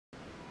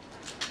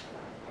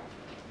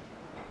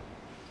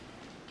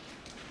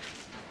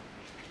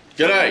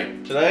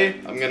G'day! Today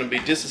I'm going to be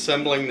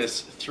disassembling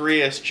this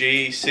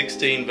 3SG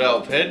 16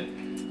 valve head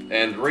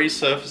and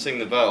resurfacing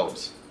the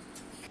valves.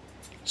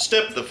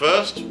 Step the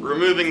first,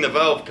 removing the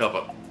valve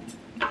cover.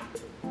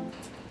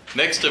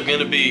 Next I'm going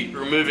to be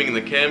removing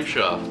the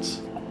camshafts.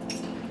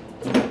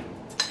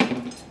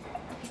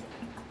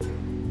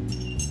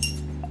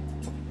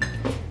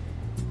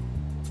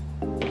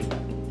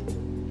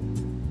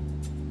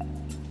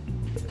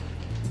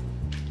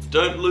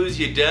 Don't lose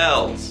your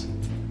dowels.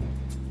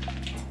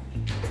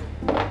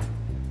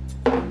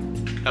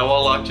 How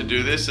I like to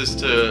do this is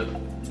to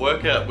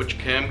work out which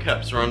cam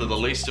caps are under the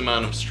least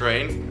amount of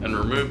strain and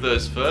remove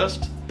those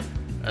first,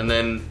 and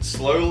then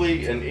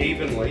slowly and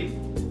evenly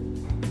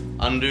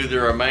undo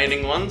the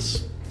remaining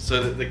ones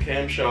so that the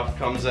camshaft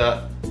comes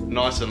out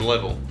nice and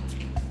level.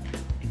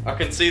 I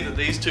can see that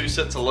these two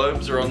sets of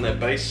lobes are on their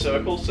base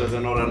circle, so they're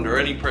not under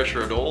any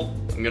pressure at all.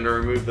 I'm going to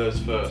remove those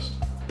first.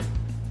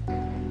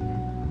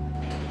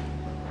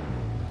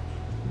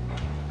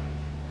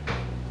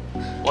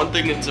 One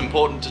thing that's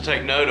important to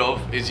take note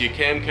of is your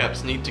cam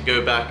caps need to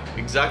go back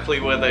exactly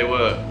where they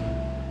were.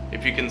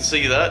 If you can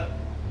see that,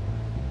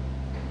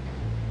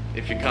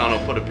 if you can't,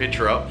 I'll put a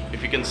picture up.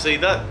 If you can see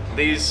that,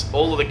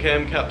 all of the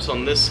cam caps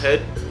on this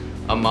head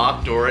are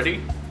marked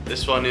already.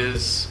 This one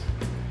is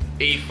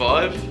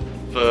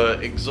E5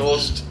 for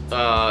exhaust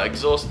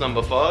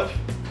number 5.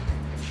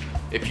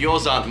 If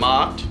yours aren't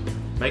marked,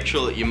 make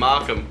sure that you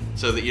mark them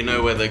so that you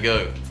know where they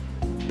go.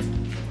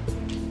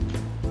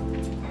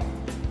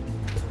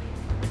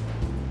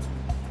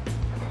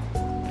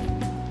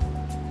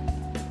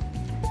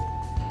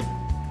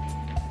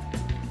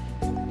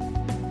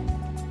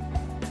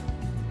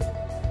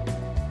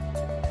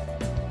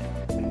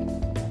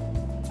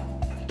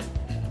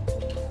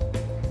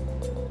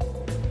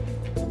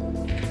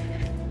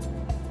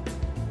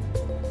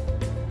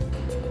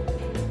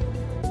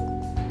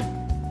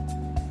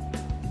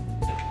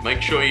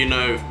 Make sure you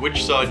know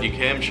which side your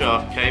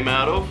camshaft came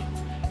out of.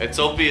 It's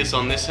obvious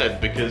on this head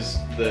because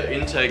the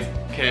intake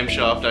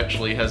camshaft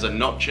actually has a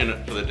notch in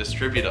it for the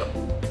distributor.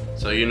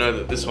 So you know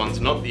that this one's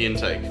not the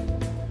intake. Here,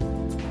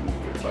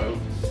 folks.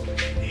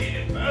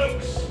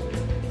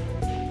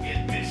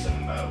 Get me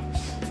some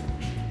bolts.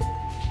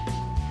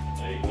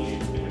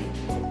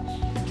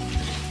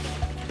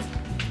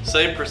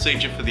 Same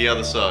procedure for the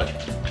other side.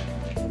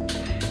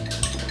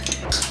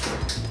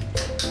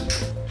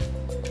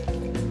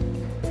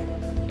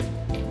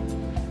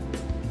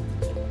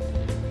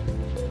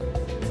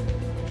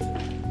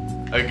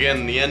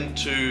 Again, the end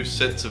two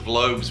sets of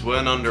lobes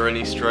weren't under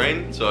any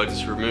strain, so I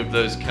just removed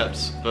those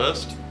caps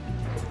first.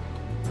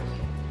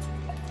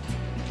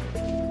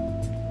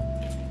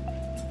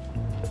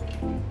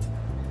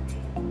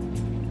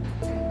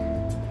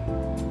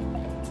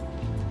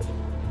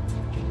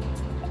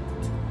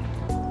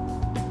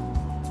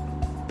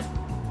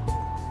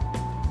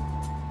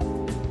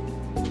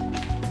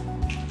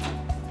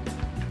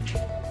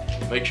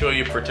 Make sure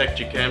you protect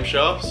your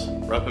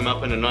camshafts, wrap them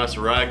up in a nice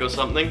rag or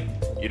something.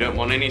 You don't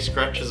want any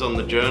scratches on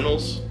the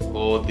journals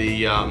or on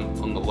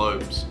the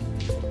lobes.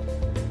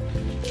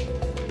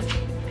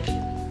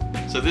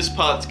 So this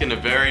part's going to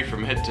vary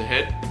from head to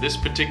head. This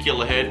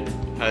particular head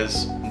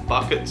has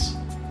buckets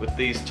with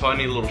these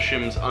tiny little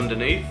shims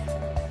underneath.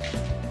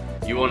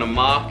 You want to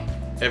mark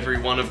every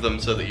one of them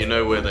so that you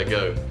know where they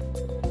go.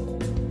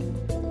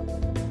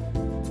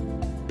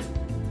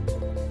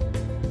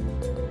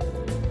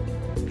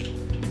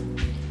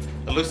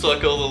 It looks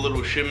like all the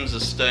little shims are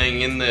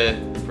staying in there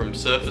from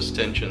surface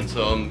tension,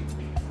 so I'm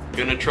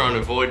going to try and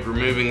avoid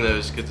removing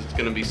those because it's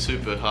going to be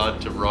super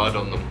hard to ride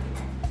on them.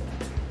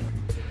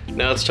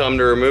 Now it's time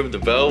to remove the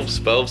valves,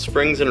 valve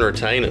springs and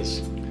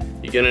retainers.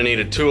 You're going to need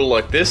a tool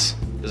like this.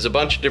 There's a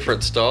bunch of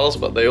different styles,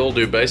 but they all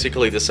do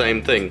basically the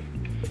same thing.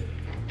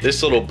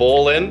 This little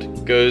ball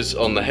end goes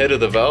on the head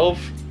of the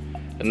valve,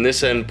 and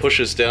this end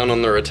pushes down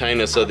on the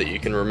retainer so that you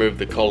can remove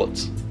the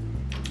collets.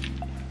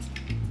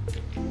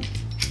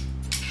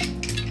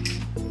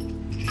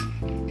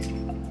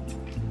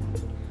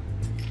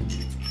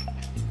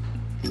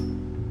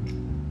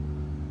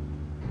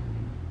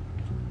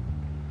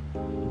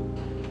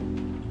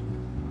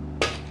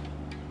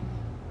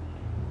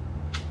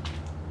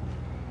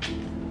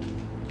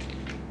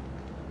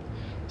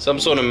 Some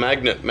sort of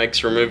magnet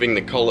makes removing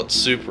the collets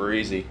super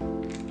easy.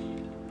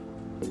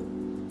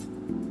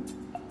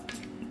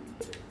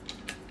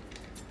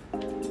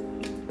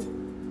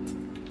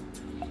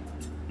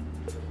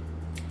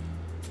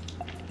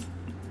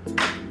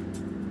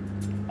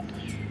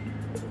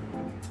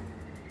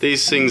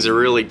 These things are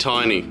really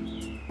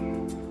tiny,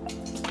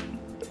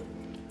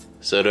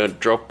 so don't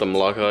drop them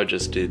like I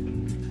just did.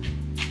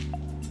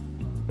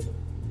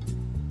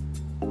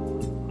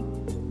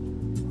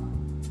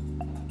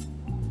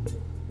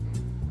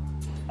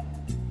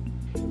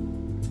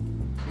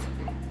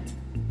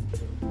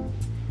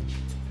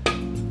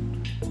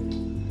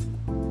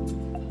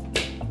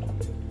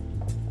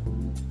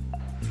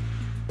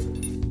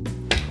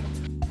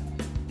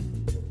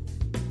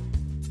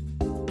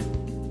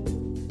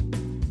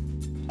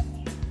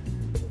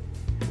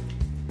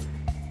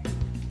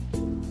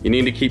 You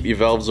need to keep your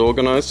valves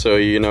organized so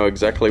you know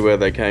exactly where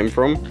they came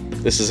from.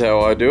 This is how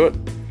I do it.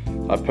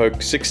 I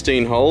poke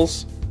 16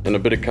 holes in a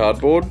bit of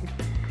cardboard,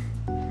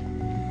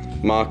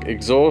 mark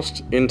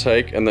exhaust,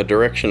 intake, and the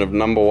direction of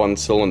number 1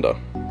 cylinder.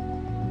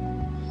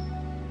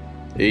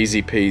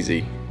 Easy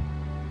peasy.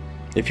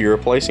 If you're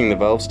replacing the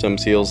valve stem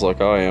seals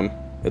like I am,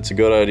 it's a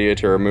good idea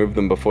to remove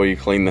them before you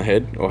clean the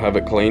head, or have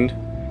it cleaned,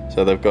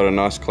 so they've got a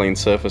nice clean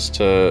surface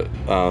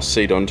to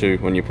seat onto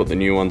when you put the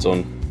new ones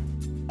on.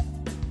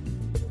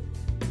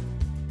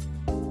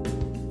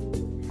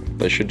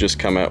 They should just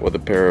come out with a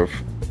pair of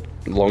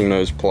long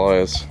nose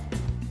pliers.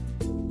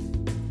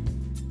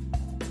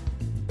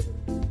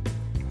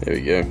 There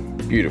we go,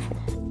 beautiful.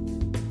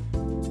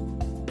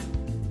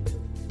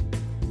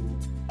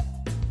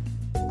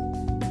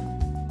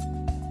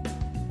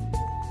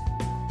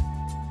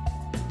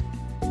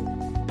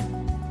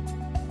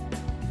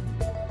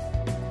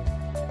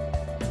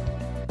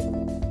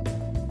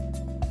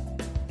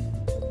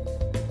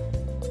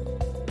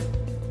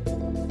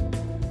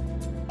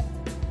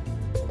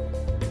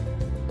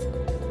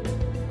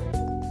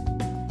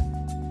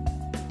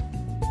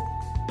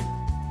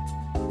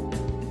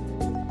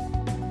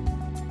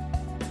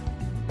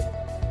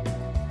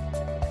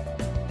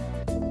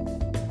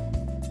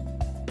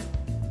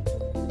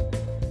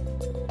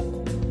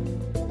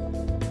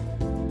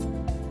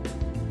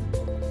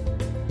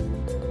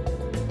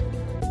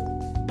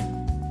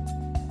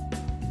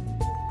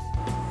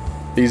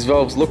 These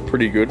valves look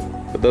pretty good,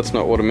 but that's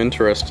not what I'm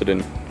interested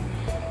in.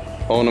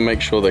 I want to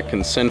make sure they're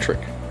concentric.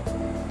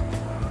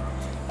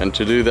 And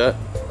to do that,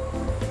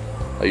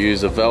 I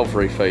use a valve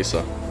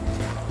refacer.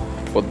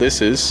 What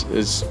this is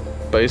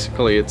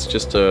basically it's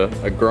just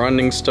a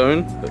grinding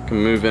stone that can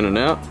move in and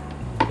out,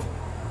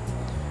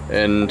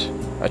 and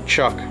a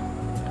chuck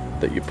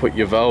that you put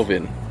your valve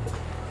in.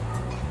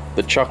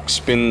 The chuck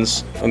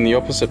spins in the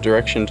opposite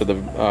direction to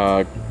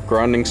the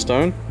grinding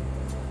stone,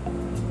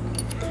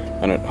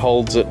 and it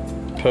holds it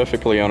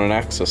perfectly on an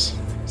axis,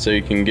 so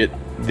you can get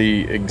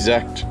the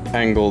exact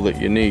angle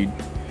that you need.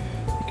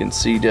 You can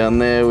see down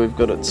there we've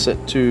got it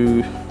set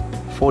to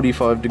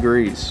 45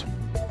 degrees.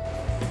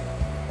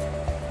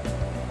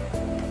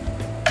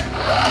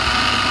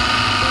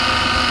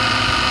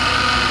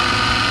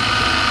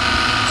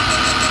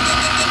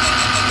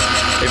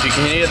 If you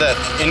can hear that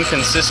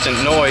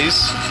inconsistent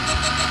noise,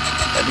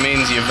 it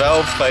means your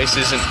valve face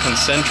isn't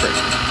concentric.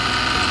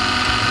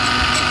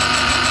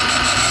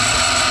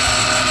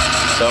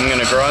 So I'm going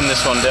to grind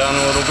this one down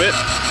a little bit.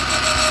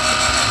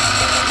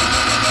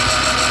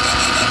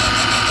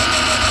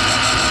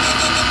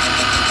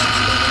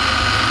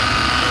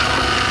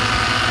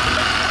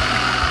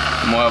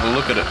 And we'll have a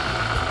look at it.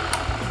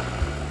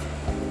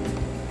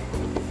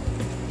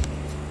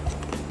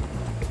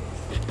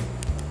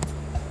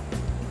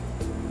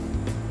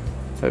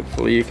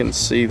 Hopefully you can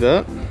see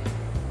that.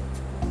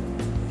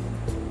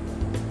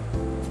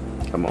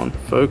 Come on,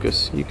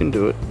 focus, you can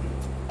do it.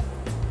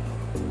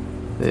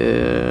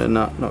 There,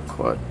 no, not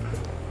quite.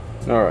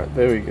 Alright,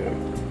 there we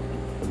go.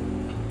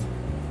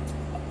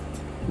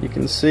 You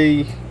can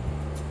see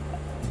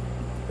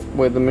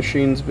where the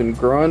machine's been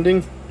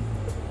grinding.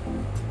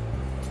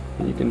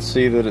 You can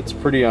see that it's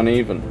pretty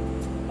uneven.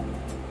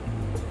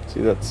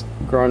 See, that's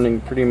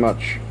grinding pretty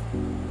much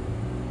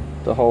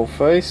the whole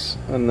face,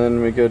 and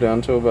then we go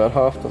down to about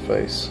half the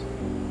face.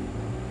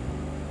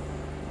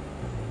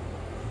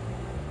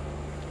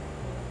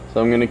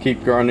 So I'm going to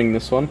keep grinding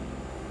this one,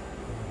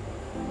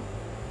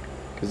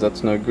 because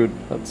that's no good,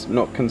 that's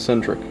not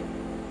concentric.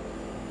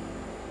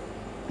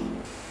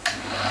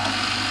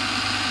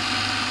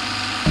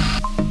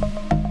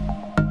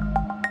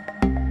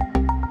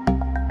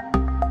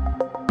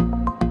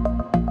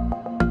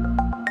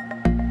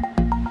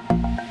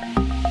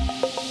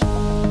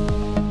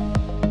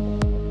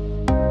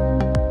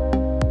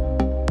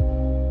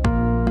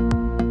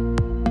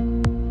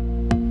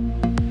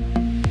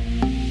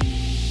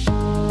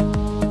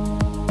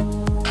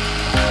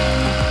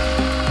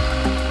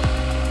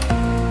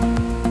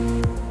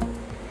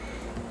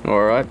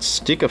 Alright,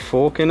 stick a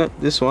fork in it,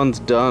 this one's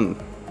done.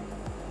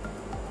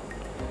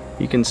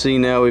 You can see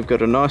now we've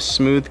got a nice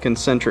smooth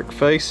concentric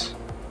face.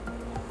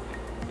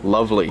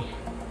 Lovely.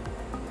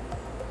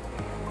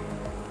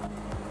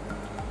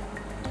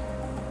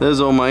 There's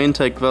all my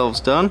intake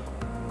valves done.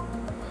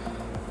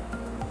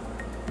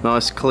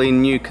 Nice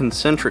clean new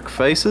concentric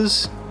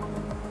faces.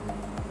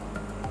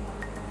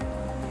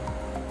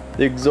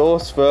 The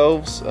exhaust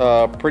valves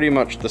are pretty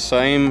much the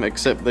same,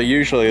 except they're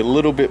usually a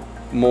little bit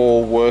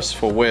more worse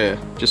for wear,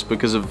 just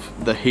because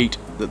of the heat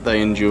that they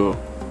endure.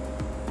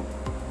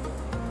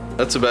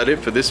 That's about it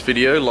for this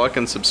video. Like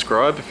and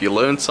subscribe if you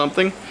learned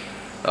something.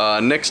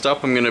 Next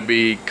up I'm going to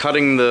be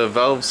cutting the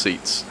valve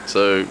seats,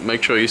 so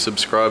make sure you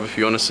subscribe if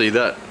you want to see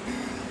that.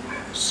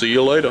 See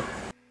you later.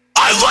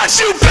 I let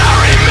you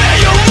bury me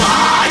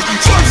alive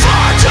for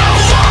far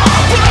too long.